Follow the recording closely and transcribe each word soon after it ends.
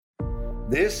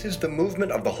This is the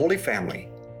movement of the Holy Family.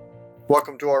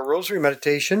 Welcome to our Rosary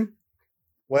Meditation.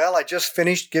 Well, I just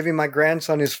finished giving my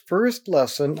grandson his first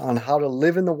lesson on how to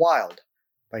live in the wild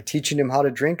by teaching him how to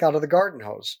drink out of the garden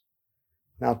hose.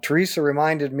 Now, Teresa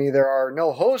reminded me there are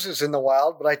no hoses in the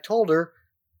wild, but I told her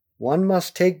one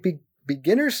must take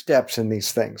beginner steps in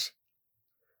these things.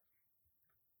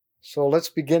 So let's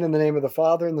begin in the name of the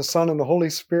Father, and the Son, and the Holy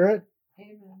Spirit.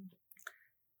 Amen.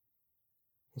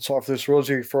 Let's offer this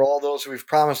rosary for all those we've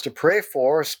promised to pray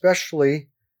for, especially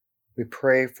we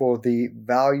pray for the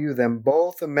Value Them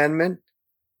Both Amendment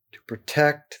to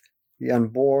protect the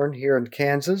unborn here in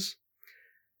Kansas.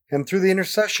 And through the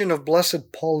intercession of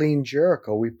Blessed Pauline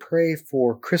Jaricot, we pray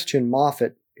for Christian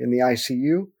Moffat in the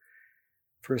ICU,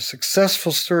 for a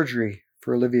successful surgery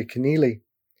for Olivia Keneally,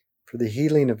 for the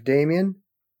healing of Damien,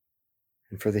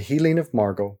 and for the healing of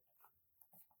Margot.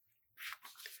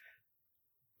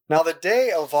 Now, the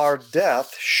day of our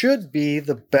death should be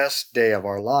the best day of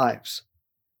our lives,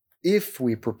 if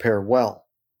we prepare well,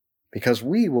 because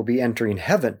we will be entering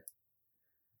heaven.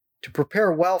 To prepare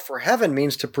well for heaven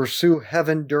means to pursue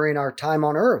heaven during our time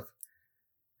on earth.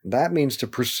 That means to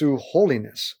pursue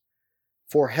holiness.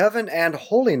 For heaven and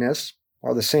holiness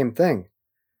are the same thing.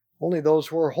 Only those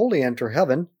who are holy enter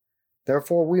heaven.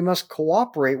 Therefore, we must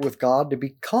cooperate with God to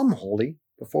become holy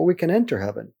before we can enter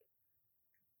heaven.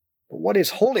 But what is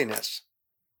holiness?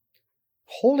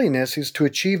 Holiness is to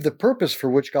achieve the purpose for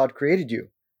which God created you.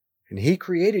 And He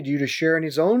created you to share in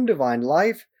His own divine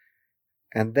life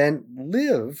and then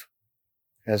live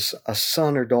as a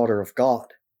son or daughter of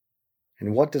God.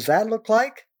 And what does that look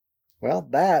like? Well,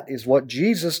 that is what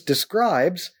Jesus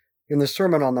describes in the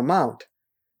Sermon on the Mount.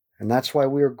 And that's why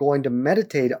we are going to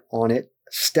meditate on it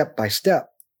step by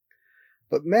step.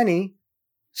 But many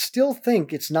still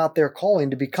think it's not their calling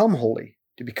to become holy,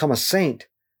 to become a saint.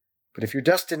 But if your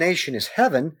destination is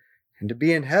heaven, and to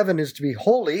be in heaven is to be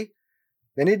holy,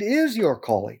 then it is your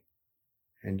calling.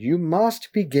 And you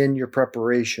must begin your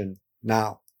preparation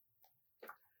now.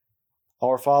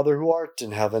 Our Father who art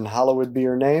in heaven, hallowed be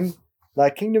your name.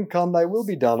 Thy kingdom come, thy will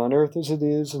be done on earth as it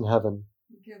is in heaven.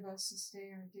 Give us this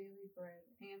day our daily bread,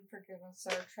 and forgive us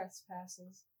our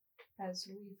trespasses, as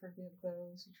we forgive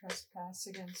those who trespass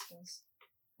against us.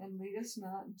 And lead us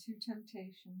not into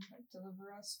temptation, but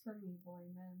deliver us from evil.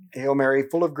 Amen. Hail Mary,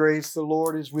 full of grace, the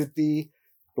Lord is with thee.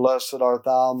 Blessed art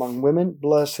thou among women,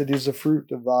 blessed is the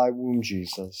fruit of thy womb,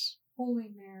 Jesus. Holy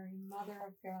Mary, Mother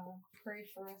of God, pray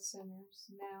for us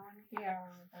sinners, now and at the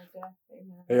hour of our death.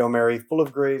 Amen. Hail Mary, full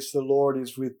of grace, the Lord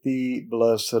is with thee.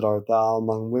 Blessed art thou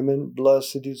among women,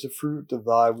 blessed is the fruit of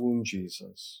thy womb,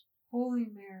 Jesus. Holy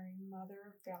Mary, Mother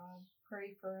of God,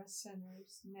 pray for us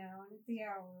sinners, now and at the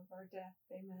hour of our death.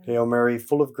 Amen. Hail Mary,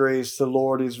 full of grace, the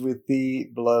Lord is with thee.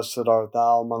 Blessed art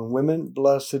thou among women,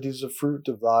 blessed is the fruit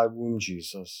of thy womb,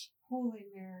 Jesus. Holy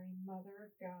Mary, Mother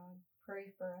of God,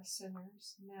 pray for us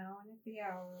sinners, now and at the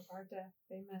hour of our death.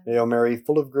 Amen. Hail Mary,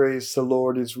 full of grace, the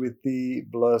Lord is with thee.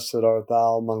 Blessed art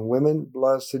thou among women,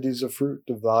 blessed is the fruit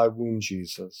of thy womb,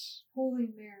 Jesus. Holy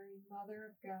Mary, Mother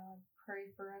of God, pray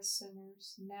for us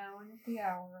sinners, now and at the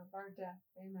hour of our death.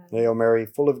 Amen. Hail Mary,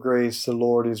 full of grace, the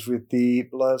Lord is with thee.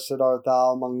 Blessed art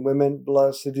thou among women,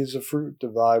 blessed is the fruit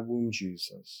of thy womb,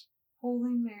 Jesus.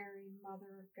 Holy Mary,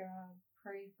 Mother of God,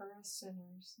 pray for us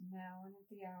sinners, now and at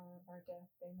the hour of our death.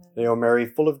 Amen. Hail Mary,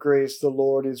 full of grace, the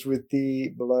Lord is with thee.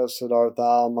 Blessed art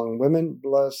thou among women,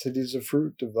 blessed is the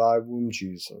fruit of thy womb,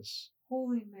 Jesus.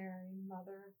 Holy Mary,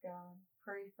 Mother of God,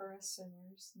 pray for us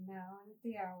sinners, now and at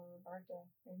the hour of our death.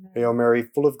 Amen. Hail Mary,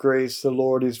 full of grace, the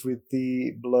Lord is with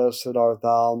thee. Blessed art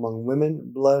thou among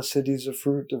women, blessed is the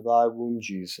fruit of thy womb,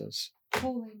 Jesus.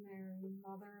 Holy Mary,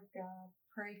 Mother of God,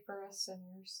 pray for us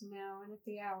sinners, now and at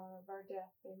the hour of our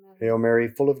death. Amen. Hail Mary,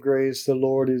 full of grace, the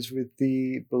Lord is with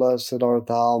thee. Blessed art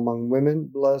thou among women,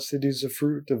 blessed is the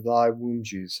fruit of thy womb,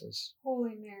 Jesus.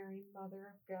 Holy Mary,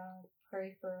 Mother of God,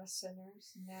 pray for us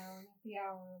sinners, now and at the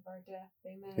hour of our death.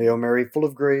 Amen. Hail Mary, full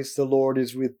of grace, the Lord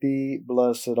is with thee.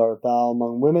 Blessed art thou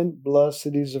among women,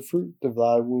 blessed is the fruit of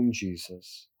thy womb,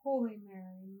 Jesus. Holy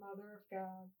Mary, Mother of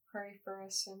God, pray for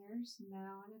us sinners,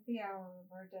 now and at the hour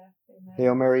of our death. Amen.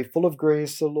 Hail Mary, full of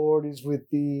grace, the Lord is with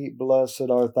thee. Blessed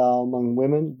art thou among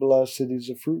women, blessed is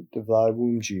the fruit of thy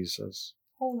womb, Jesus.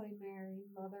 Holy Mary,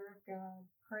 Mother of God,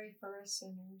 pray for us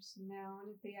sinners, now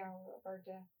and at the hour of our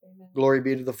death. Amen. Glory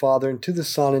be to the Father, and to the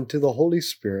Son, and to the Holy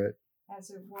Spirit. As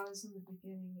it was in the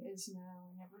beginning, is now,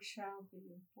 and ever shall be,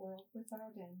 world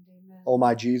without end. Amen. O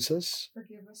my Jesus,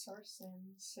 forgive us our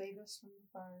sins, save us from the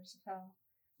fires of hell.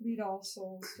 Lead all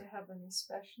souls to heaven,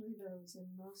 especially those in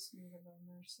most need of our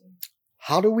mercy.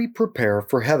 how do we prepare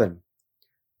for heaven?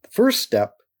 The first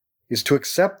step is to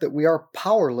accept that we are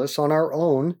powerless on our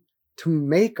own to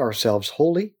make ourselves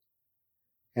holy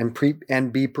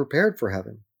and be prepared for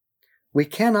heaven. We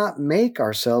cannot make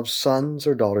ourselves sons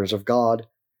or daughters of God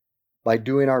by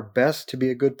doing our best to be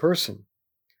a good person.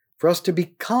 For us to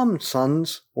become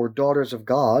sons or daughters of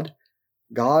God,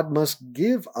 God must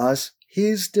give us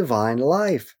His divine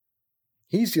life.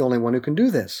 He's the only one who can do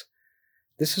this.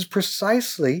 This is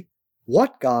precisely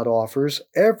what God offers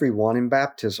everyone in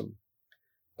baptism.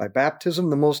 By baptism,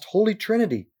 the most holy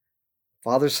Trinity,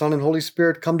 Father, Son, and Holy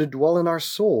Spirit, come to dwell in our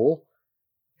soul,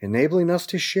 enabling us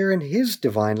to share in His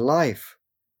divine life.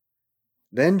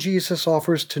 Then Jesus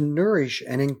offers to nourish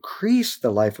and increase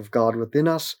the life of God within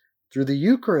us through the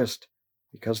Eucharist,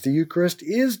 because the Eucharist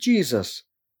is Jesus.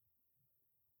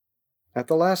 At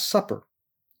the Last Supper,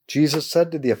 Jesus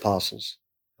said to the apostles,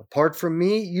 "Apart from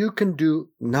me, you can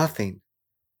do nothing."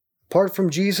 Apart from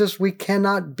Jesus, we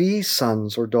cannot be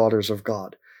sons or daughters of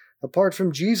God. Apart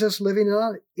from Jesus living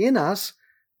in us,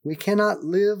 we cannot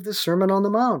live the Sermon on the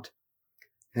Mount.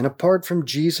 And apart from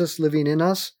Jesus living in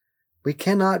us, we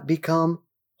cannot become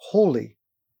holy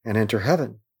and enter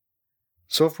heaven.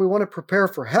 So if we want to prepare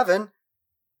for heaven,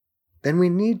 then we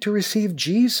need to receive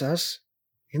Jesus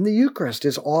in the Eucharist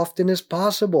as often as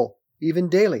possible, even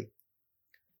daily.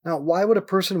 Now, why would a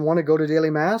person want to go to daily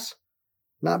Mass?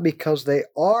 Not because they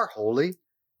are holy,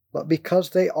 but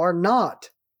because they are not,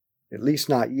 at least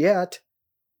not yet,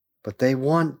 but they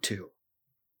want to,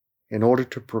 in order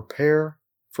to prepare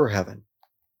for heaven.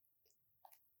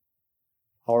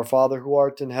 Our Father who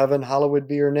art in heaven, hallowed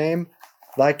be your name.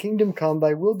 Thy kingdom come,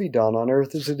 thy will be done on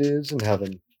earth as it is in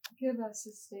heaven. Give us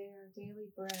this day our daily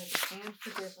bread, and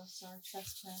forgive us our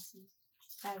trespasses,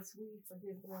 as we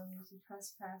forgive those who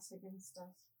trespass against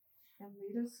us. And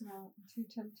lead us not into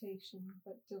temptation,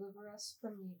 but deliver us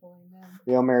from evil. Amen.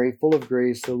 Hail Mary, full of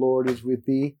grace, the Lord is with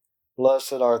thee.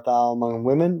 Blessed art thou among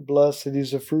women, blessed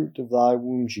is the fruit of thy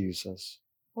womb, Jesus.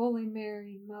 Holy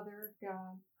Mary, Mother of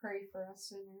God, pray for us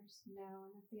sinners, now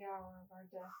and at the hour of our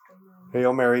death. Amen.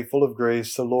 Hail Mary, full of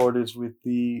grace, the Lord is with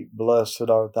thee. Blessed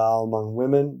art thou among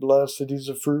women, blessed is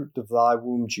the fruit of thy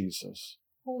womb, Jesus.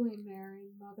 Holy Mary,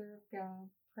 Mother of God,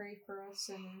 pray for us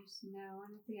sinners, now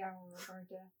and at the hour of our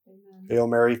death. Amen. Hail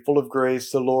Mary, full of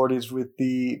grace, the Lord is with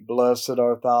thee. Blessed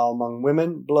art thou among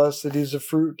women, blessed is the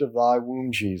fruit of thy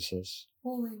womb, Jesus.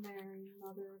 Holy Mary,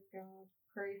 Mother of God,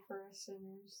 pray for us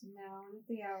sinners, now and at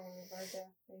the hour of our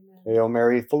death. Amen. Hail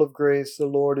Mary, full of grace, the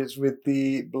Lord is with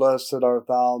thee. Blessed art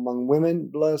thou among women,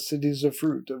 blessed is the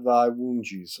fruit of thy womb,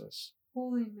 Jesus.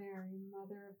 Holy Mary,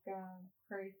 Mother of God,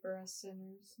 pray for us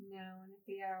sinners, now and at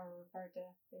the hour of our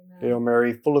death. Amen. Hail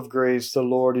Mary, full of grace, the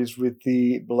Lord is with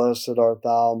thee. Blessed art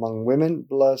thou among women,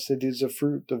 blessed is the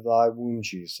fruit of thy womb,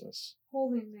 Jesus.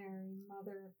 Holy Mary,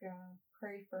 Mother of God,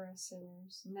 pray for us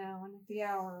sinners, now and at the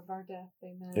hour of our death.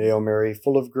 Amen. Hail Mary,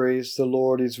 full of grace, the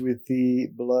Lord is with thee.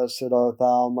 Blessed art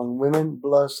thou among women,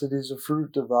 blessed is the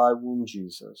fruit of thy womb,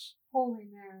 Jesus. Holy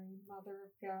Mary, Mother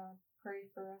of God, pray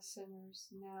for us sinners,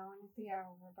 now and at the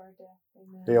hour of our death.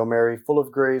 Amen. Hail Mary, full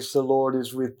of grace, the Lord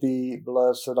is with thee.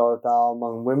 Blessed art thou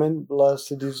among women,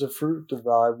 blessed is the fruit of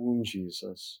thy womb,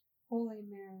 Jesus. Holy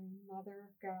Mary, Mother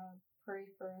of God, pray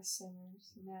for us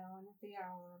sinners, now and at the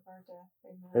hour of our death.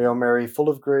 Amen. Hail Mary, full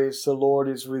of grace, the Lord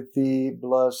is with thee.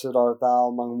 Blessed art thou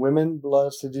among women,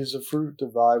 blessed is the fruit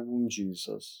of thy womb,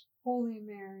 Jesus. Holy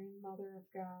Mary, Mother of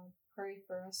God, pray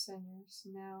for us sinners,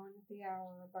 now and at the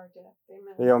hour of our death.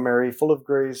 Amen. Hail Mary, full of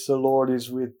grace, the Lord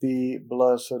is with thee.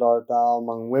 Blessed art thou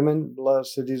among women,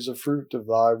 blessed is the fruit of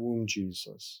thy womb,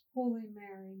 Jesus. Holy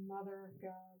Mary, Mother of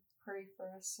God, pray for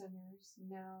us sinners,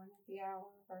 now and at the hour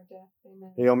of our death.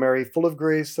 Amen. Hail Mary, full of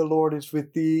grace, the Lord is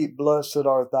with thee. Blessed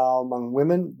art thou among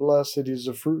women, blessed is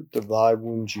the fruit of thy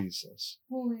womb, Jesus.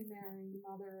 Holy Mary,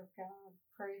 Mother of God,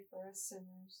 pray for us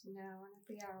sinners, now and at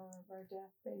the hour of our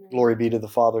death. Amen. Glory be to the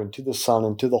Father, and to the Son,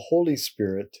 and to the Holy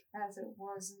Spirit. As it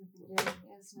was in the beginning,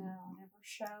 is now, and ever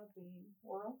shall be,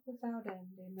 world without end.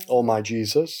 Amen. O my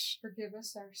Jesus, forgive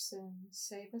us our sins,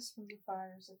 save us from the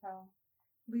fires of hell.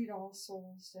 Lead all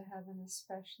souls to heaven,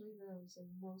 especially those in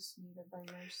most need of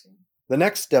thy mercy. the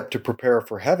next step to prepare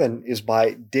for heaven is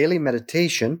by daily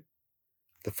meditation,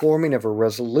 the forming of a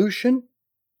resolution,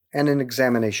 and an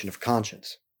examination of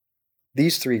conscience.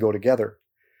 These three go together.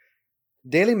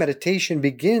 Daily meditation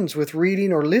begins with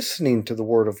reading or listening to the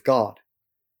Word of God.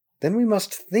 Then we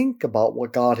must think about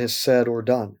what God has said or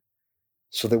done,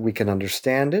 so that we can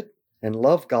understand it and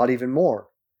love God even more.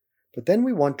 But then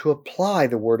we want to apply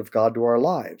the Word of God to our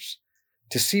lives,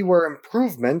 to see where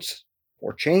improvements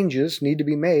or changes need to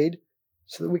be made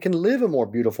so that we can live a more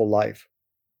beautiful life.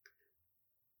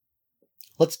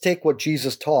 Let's take what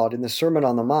Jesus taught in the Sermon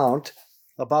on the Mount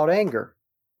about anger.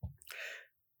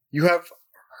 You have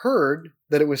heard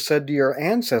that it was said to your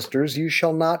ancestors, "You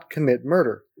shall not commit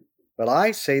murder." But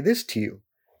I say this to you,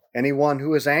 anyone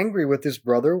who is angry with his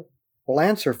brother will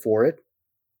answer for it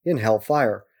in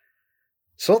hellfire.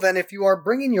 So then, if you are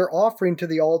bringing your offering to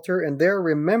the altar and there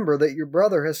remember that your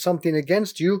brother has something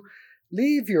against you,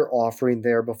 leave your offering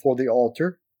there before the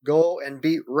altar. Go and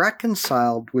be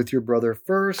reconciled with your brother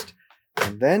first,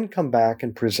 and then come back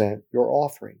and present your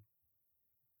offering.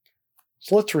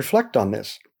 So let's reflect on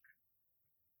this.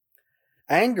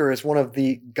 Anger is one of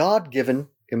the God-given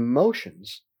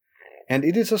emotions, and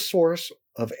it is a source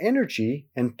of energy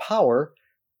and power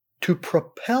to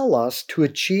propel us to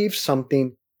achieve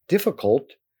something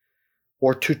difficult,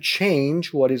 or to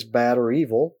change what is bad or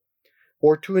evil,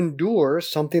 or to endure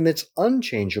something that's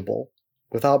unchangeable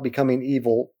without becoming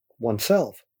evil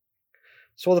oneself.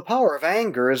 So the power of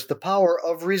anger is the power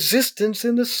of resistance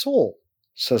in the soul,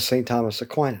 says St. Thomas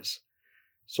Aquinas.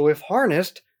 So if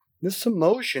harnessed, this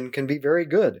emotion can be very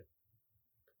good.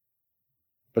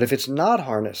 But if it's not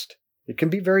harnessed, it can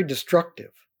be very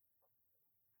destructive.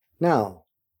 Now,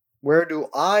 where do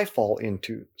I fall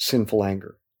into sinful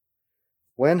anger?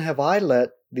 When have I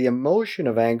let the emotion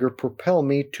of anger propel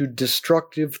me to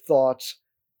destructive thoughts,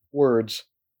 words,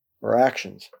 or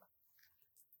actions?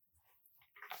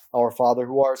 Our Father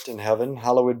who art in heaven,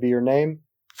 hallowed be your name.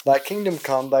 Thy kingdom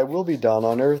come, thy will be done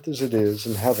on earth as it is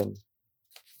in heaven.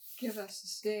 Give us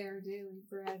this day our daily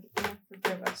bread, and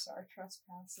forgive us our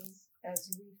trespasses, as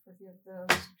we forgive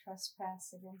those who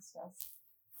trespass against us.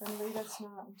 And lead us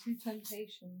not into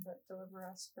temptation, but deliver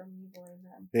us from evil.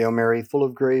 Amen. Hail Mary, full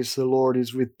of grace, the Lord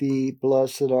is with thee.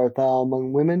 Blessed art thou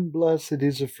among women, blessed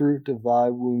is the fruit of thy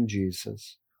womb,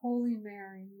 Jesus. Holy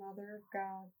Mary, Mother of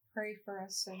God, pray for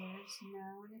us sinners,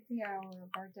 now and at the hour of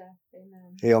our death.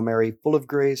 Amen. Hail Mary, full of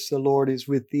grace, the Lord is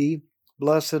with thee.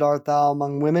 Blessed art thou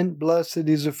among women, blessed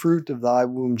is the fruit of thy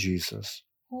womb, Jesus.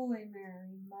 Holy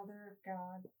Mary, Mother of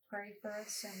God, pray for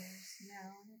us sinners, now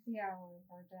and at the hour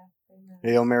of our death. Amen.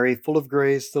 Hail Mary, full of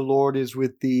grace, the Lord is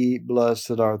with thee.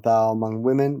 Blessed art thou among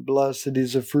women, blessed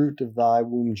is the fruit of thy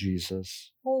womb,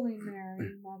 Jesus. Holy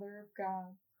Mary, Mother of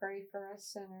God, pray for us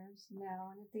sinners,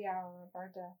 now and at the hour of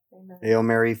our death. Amen. Hail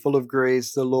Mary, full of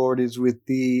grace, the Lord is with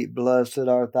thee. Blessed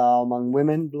art thou among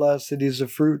women, blessed is the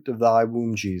fruit of thy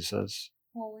womb, Jesus.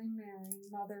 Holy Mary,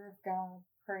 Mother of God,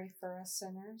 pray for us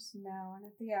sinners, now and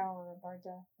at the hour of our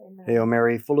death. Amen. Hail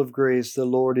Mary, full of grace, the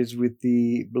Lord is with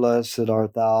thee. Blessed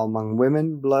art thou among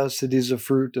women, blessed is the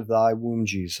fruit of thy womb,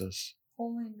 Jesus.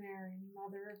 Holy Mary,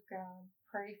 Mother of God,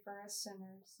 pray for us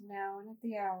sinners, now and at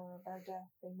the hour of our death.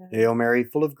 Amen. Hail Mary,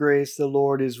 full of grace, the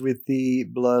Lord is with thee.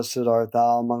 Blessed art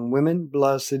thou among women,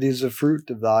 blessed is the fruit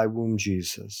of thy womb,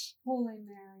 Jesus. Holy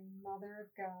Mary, Mother of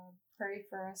God, pray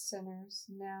for us sinners,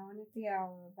 now and at the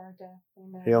hour of our death.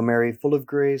 Amen. Hail Mary, full of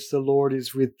grace, the Lord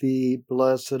is with thee.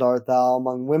 Blessed art thou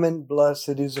among women,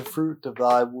 blessed is the fruit of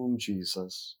thy womb,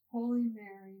 Jesus. Holy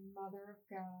Mary, Mother of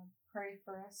God, pray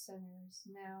for us sinners,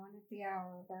 now and at the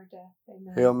hour of our death.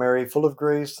 Amen. Hail Mary, full of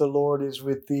grace, the Lord is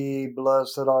with thee.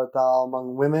 Blessed art thou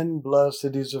among women,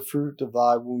 blessed is the fruit of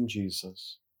thy womb,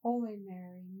 Jesus. Holy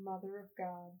Mary, Mother of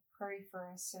God, pray for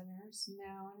us sinners,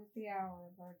 now and at the hour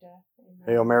of our death. Amen.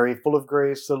 Hail Mary, full of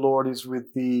grace, the Lord is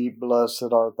with thee.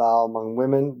 Blessed art thou among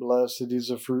women, blessed is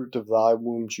the fruit of thy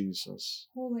womb, Jesus.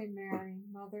 Holy Mary,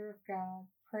 Mother of God,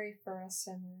 pray for us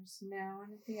sinners, now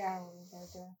and at the hour of our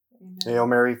death. Amen. Hail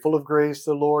Mary, full of grace,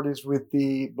 the Lord is with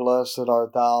thee. Blessed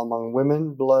art thou among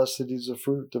women, blessed is the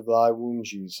fruit of thy womb,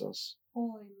 Jesus.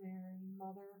 Holy Mary,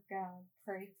 Mother of God,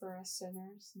 pray for us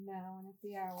sinners, now and at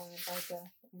the hour of our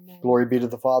death. Amen. Glory be to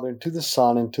the Father, and to the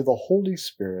Son, and to the Holy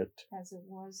Spirit. As it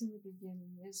was in the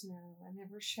beginning, is now, and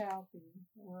ever shall be,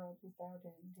 world without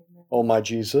end. Amen. O my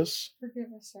Jesus,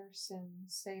 forgive us our sins,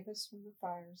 save us from the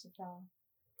fires of hell.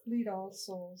 Lead all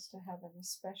souls to heaven,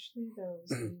 especially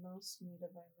those in most need of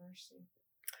thy mercy.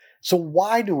 so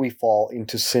why do we fall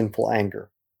into sinful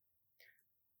anger?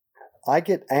 I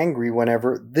get angry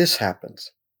whenever this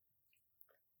happens.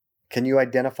 Can you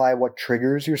identify what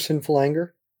triggers your sinful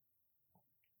anger?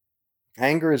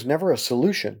 Anger is never a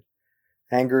solution.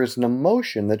 Anger is an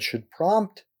emotion that should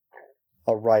prompt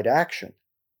a right action.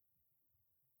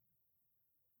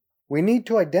 We need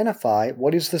to identify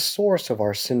what is the source of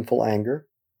our sinful anger,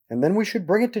 and then we should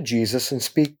bring it to Jesus and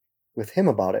speak with him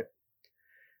about it,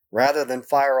 rather than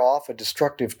fire off a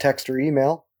destructive text or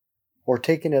email, or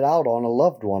taking it out on a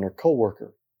loved one or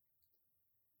coworker.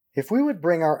 If we would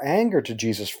bring our anger to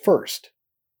Jesus first,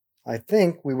 I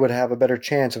think we would have a better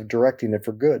chance of directing it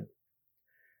for good.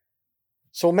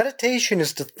 So meditation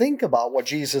is to think about what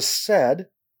Jesus said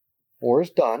or has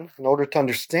done in order to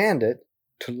understand it,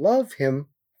 to love him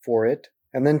for it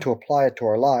and then to apply it to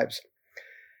our lives.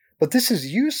 But this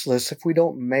is useless if we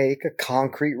don't make a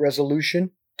concrete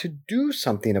resolution to do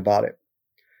something about it.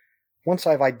 Once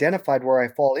I've identified where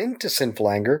I fall into sinful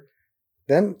anger,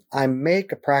 then I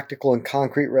make a practical and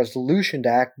concrete resolution to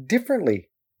act differently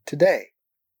today.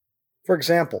 For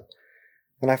example,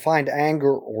 when I find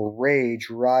anger or rage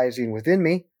rising within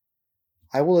me,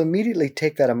 I will immediately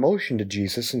take that emotion to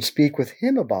Jesus and speak with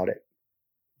Him about it.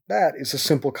 That is a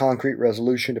simple, concrete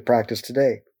resolution to practice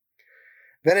today.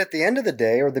 Then at the end of the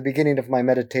day, or the beginning of my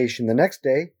meditation the next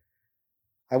day,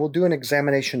 I will do an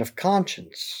examination of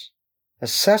conscience,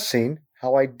 assessing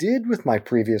how I did with my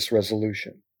previous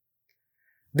resolution.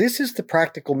 This is the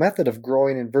practical method of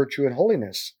growing in virtue and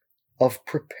holiness, of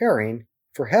preparing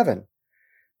for heaven,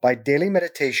 by daily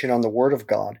meditation on the Word of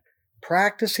God,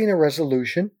 practicing a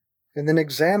resolution, and then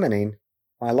examining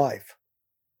my life.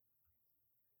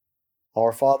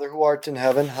 Our Father who art in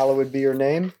heaven, hallowed be your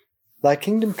name. Thy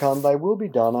kingdom come, thy will be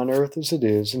done on earth as it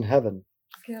is in heaven.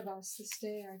 Give us this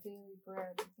day our daily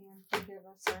bread, and forgive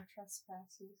us our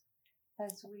trespasses,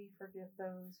 as we forgive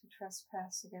those who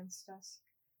trespass against us.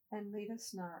 And lead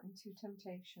us not into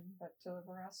temptation, but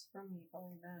deliver us from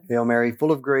evil. Amen. Hail Mary,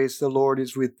 full of grace, the Lord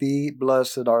is with thee.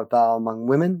 Blessed art thou among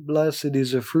women. Blessed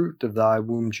is the fruit of thy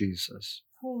womb, Jesus.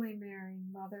 Holy Mary,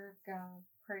 Mother of God,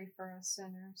 pray for us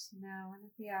sinners, now and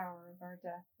at the hour of our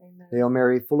death. Amen. Hail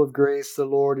Mary, full of grace, the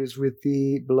Lord is with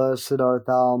thee. Blessed art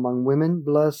thou among women.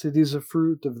 Blessed is the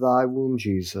fruit of thy womb,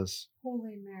 Jesus.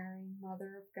 Holy Mary,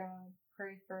 Mother of God,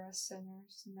 pray for us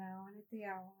sinners, now and at the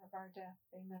hour of our death.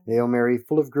 Amen. Hail Mary,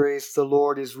 full of grace, the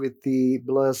Lord is with thee.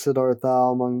 Blessed art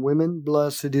thou among women.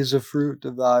 Blessed is the fruit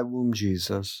of thy womb,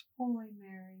 Jesus. Holy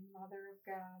Mary, Mother of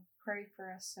God, pray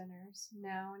for us sinners,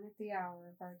 now and at the hour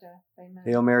of our death. Amen.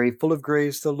 Hail Mary, full of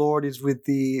grace, the Lord is with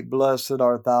thee. Blessed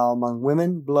art thou among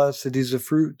women. Blessed is the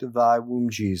fruit of thy womb,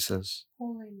 Jesus.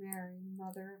 Holy Mary,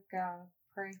 Mother of God,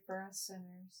 pray for us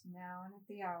sinners, now and at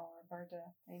the hour of our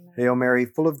death. Amen. Hail Mary,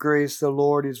 full of grace, the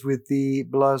Lord is with thee.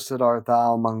 Blessed art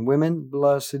thou among women.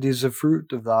 Blessed is the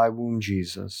fruit of thy womb,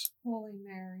 Jesus. Holy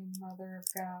Mary, Mother of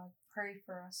God, pray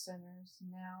for us sinners,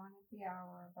 now and at the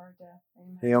hour of our death.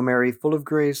 Amen. Hail Mary, full of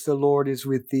grace, the Lord is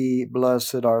with thee.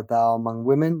 Blessed art thou among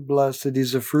women. Blessed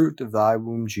is the fruit of thy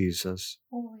womb, Jesus.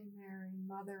 Holy Mary,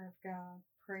 Mother of God,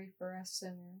 pray for us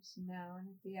sinners, now and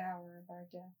at the hour of our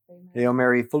death. Amen. Hail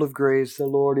Mary, full of grace, the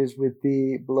Lord is with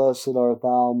thee. Blessed art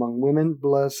thou among women.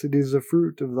 Blessed is the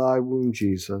fruit of thy womb,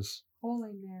 Jesus.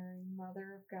 Holy Mary,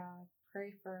 Mother of God,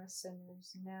 pray for us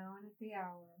sinners, now and at the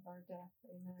hour of our death.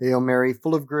 Amen. Hail Mary,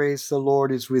 full of grace, the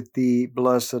Lord is with thee.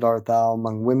 Blessed art thou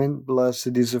among women.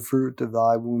 Blessed is the fruit of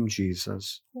thy womb,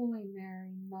 Jesus. Holy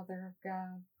Mary, Mother of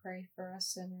God, pray for us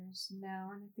sinners,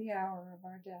 now and at the hour of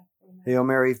our death. Amen. Hail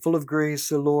Mary, full of grace,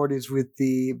 the Lord is with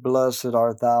thee. Blessed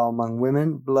art thou among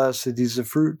women. Blessed is the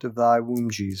fruit of thy womb,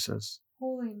 Jesus.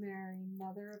 Holy Mary,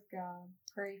 Mother of God,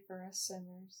 pray for us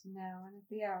sinners, now and at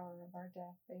the hour of our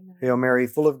death. Amen. Hail Mary,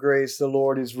 full of grace, the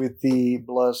Lord is with thee.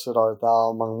 Blessed art thou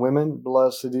among women.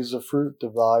 Blessed is the fruit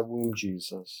of thy womb,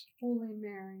 Jesus. Holy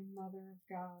Mary, Mother of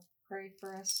God, pray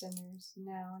for us sinners,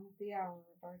 now and at the hour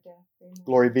of our death. Amen.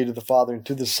 Glory be to the Father, and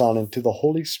to the Son, and to the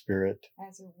Holy Spirit.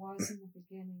 As it was in the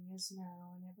beginning, is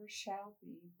now, and ever shall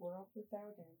be, world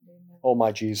without end. Amen. O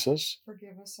my Jesus,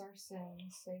 forgive us our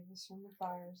sins, save us from the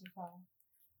fires of hell.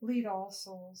 Lead all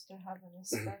souls to heaven,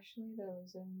 especially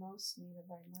those in most need of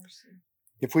thy mercy.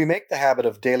 if we make the habit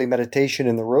of daily meditation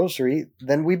in the Rosary,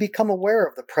 then we become aware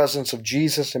of the presence of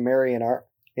Jesus and Mary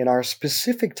in our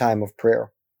specific time of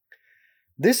prayer.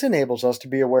 This enables us to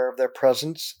be aware of their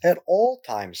presence at all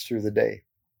times through the day.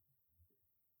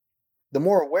 The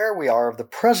more aware we are of the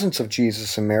presence of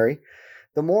Jesus and Mary,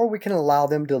 the more we can allow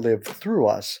them to live through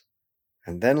us,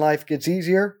 and then life gets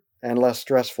easier and less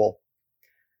stressful.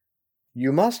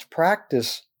 You must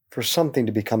practice for something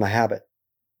to become a habit.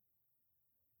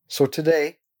 So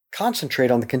today,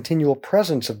 concentrate on the continual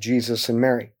presence of Jesus and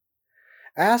Mary.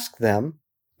 Ask them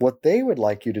what they would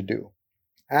like you to do.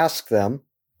 Ask them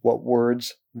what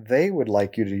words they would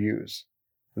like you to use.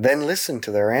 Then listen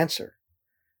to their answer.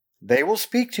 They will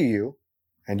speak to you,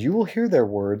 and you will hear their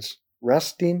words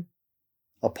resting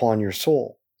upon your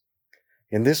soul.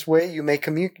 In this way, you may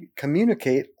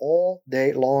communicate all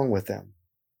day long with them.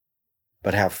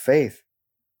 But have faith.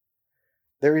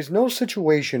 There is no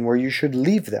situation where you should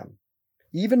leave them.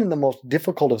 Even in the most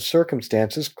difficult of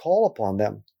circumstances, call upon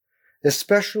them.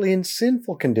 Especially in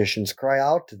sinful conditions, cry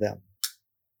out to them.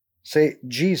 Say,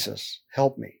 Jesus,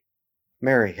 help me.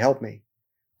 Mary, help me.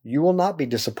 You will not be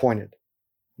disappointed.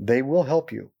 They will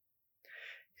help you.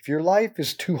 If your life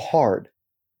is too hard,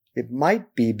 it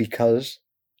might be because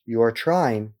you are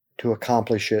trying to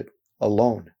accomplish it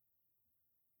alone.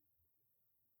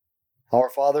 Our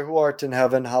Father who art in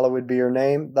heaven, hallowed be your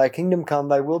name. Thy kingdom come,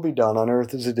 thy will be done on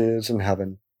earth as it is in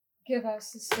heaven. Give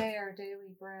us this day our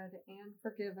daily bread, and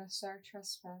forgive us our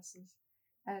trespasses,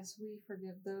 as we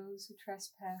forgive those who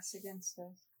trespass against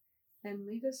us. And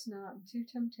lead us not into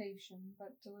temptation,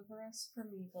 but deliver us from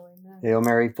evil. Amen. Hail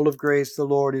Mary, full of grace, the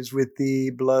Lord is with thee.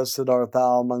 Blessed art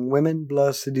thou among women,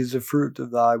 blessed is the fruit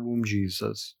of thy womb,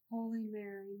 Jesus. Holy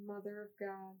Mary, Mother of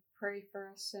God, pray for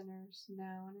us sinners,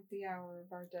 now and at the hour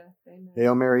of our death. Amen.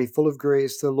 Hail Mary, full of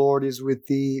grace, the Lord is with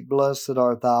thee. Blessed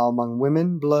art thou among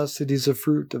women, blessed is the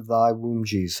fruit of thy womb,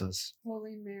 Jesus.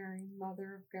 Holy Mary,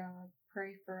 Mother of God,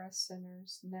 pray for us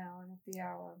sinners, now and at the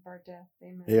hour of our death.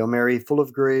 Amen. Hail Mary, full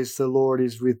of grace, the Lord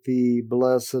is with thee.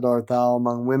 Blessed art thou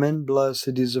among women,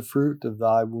 blessed is the fruit of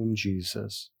thy womb,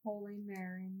 Jesus. Holy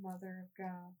Mary, Mother of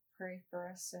God, pray for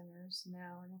us sinners,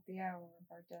 now and at the hour of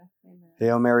our death. Amen.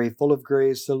 Hail Mary, full of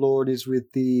grace, the Lord is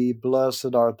with thee.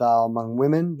 Blessed art thou among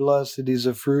women, blessed is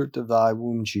the fruit of thy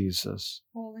womb, Jesus.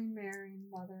 Holy Mary,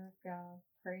 Mother of God,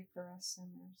 pray for us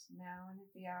sinners, now and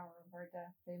at the hour of our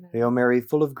death. Amen. Hail Mary,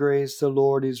 full of grace, the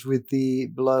Lord is with thee.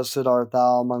 Blessed art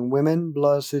thou among women,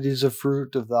 blessed is the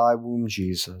fruit of thy womb,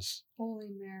 Jesus. Holy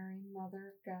Mary,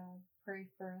 Mother of God, pray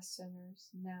for us sinners,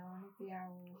 now and at the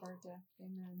hour of our death.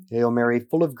 Amen. Hail Mary,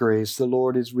 full of grace, the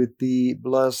Lord is with thee.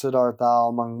 Blessed art thou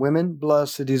among women,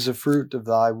 blessed is the fruit of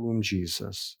thy womb,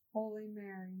 Jesus. Holy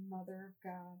Mary, Mother of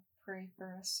God, pray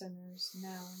for us sinners,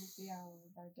 now and at the hour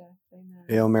of our death. Amen.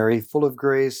 Hail Mary, full of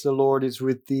grace, the Lord is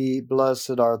with thee.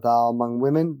 Blessed art thou among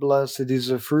women, blessed is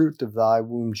the fruit of thy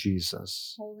womb,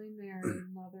 Jesus. Holy Mary,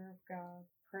 Mother of God,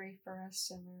 pray for us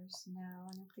sinners, now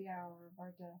and at the hour of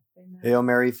our death. Amen. Hail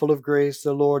Mary, full of grace,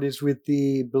 the Lord is with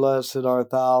thee. Blessed art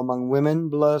thou among women,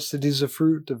 blessed is the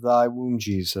fruit of thy womb,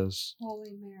 Jesus.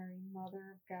 Holy Mary,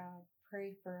 Mother of God,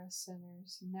 pray for us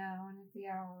sinners, now and at the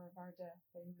hour of our death.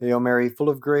 Amen. Hail Mary, full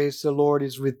of grace, the Lord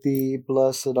is with thee.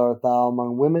 Blessed art thou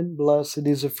among women, blessed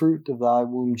is the fruit of thy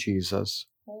womb, Jesus.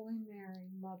 Holy Mary,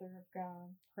 Mother of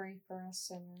God, pray for us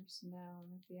sinners, now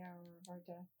and at the hour of our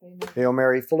death. Amen. Hail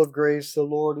Mary, full of grace, the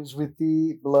Lord is with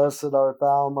thee. Blessed art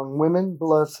thou among women,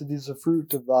 blessed is the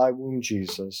fruit of thy womb,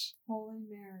 Jesus. Holy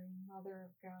Mary, Mother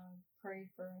of God, pray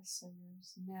for us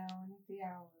sinners, now and at the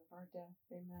hour of our death.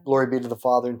 Amen. Glory be to the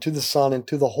Father, and to the Son, and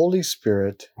to the Holy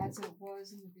Spirit. As it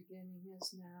was in the beginning,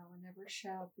 is now, and ever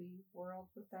shall be, world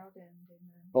without end.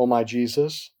 Amen. O my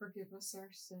Jesus, forgive us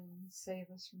our sins, save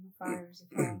us from the fires of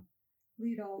hell.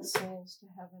 Lead all souls to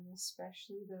heaven,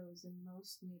 especially those in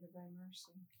most need of thy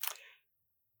mercy.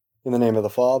 in the name of the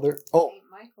Father. Oh, Saint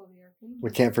Michael the Archangel,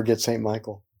 we can't forget Saint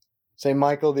Michael. Saint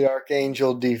Michael the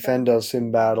Archangel, defend us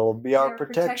in battle. Be our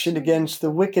protection against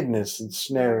the wickedness and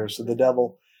snares of the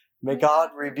devil. May God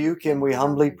rebuke him, we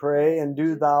humbly pray. And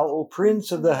do thou, O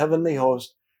Prince of the heavenly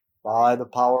host, by the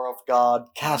power of God,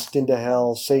 cast into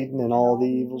hell Satan and all the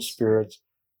evil spirits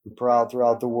who prowl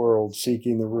throughout the world,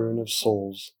 seeking the ruin of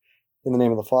souls. In the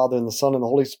name of the Father, and the Son, and the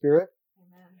Holy Spirit.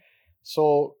 Amen.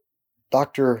 So,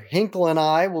 Dr. Hinkle and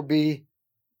I will be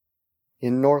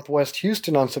in Northwest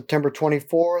Houston on September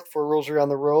 24th for Rosary on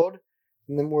the Road.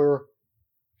 And then we're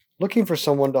looking for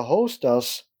someone to host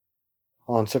us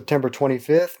on September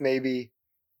 25th, maybe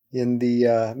in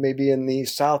the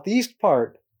southeast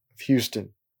part of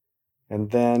Houston.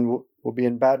 And then we'll be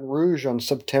in Baton Rouge on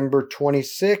September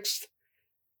 26th.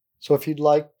 So if you'd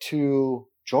like to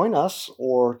join us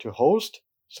or to host,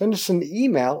 send us an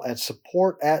email at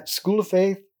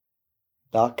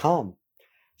support@schooloffaith.com.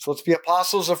 So let's be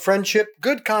apostles of friendship,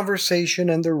 good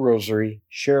conversation, and the rosary.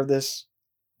 Share this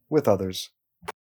with others.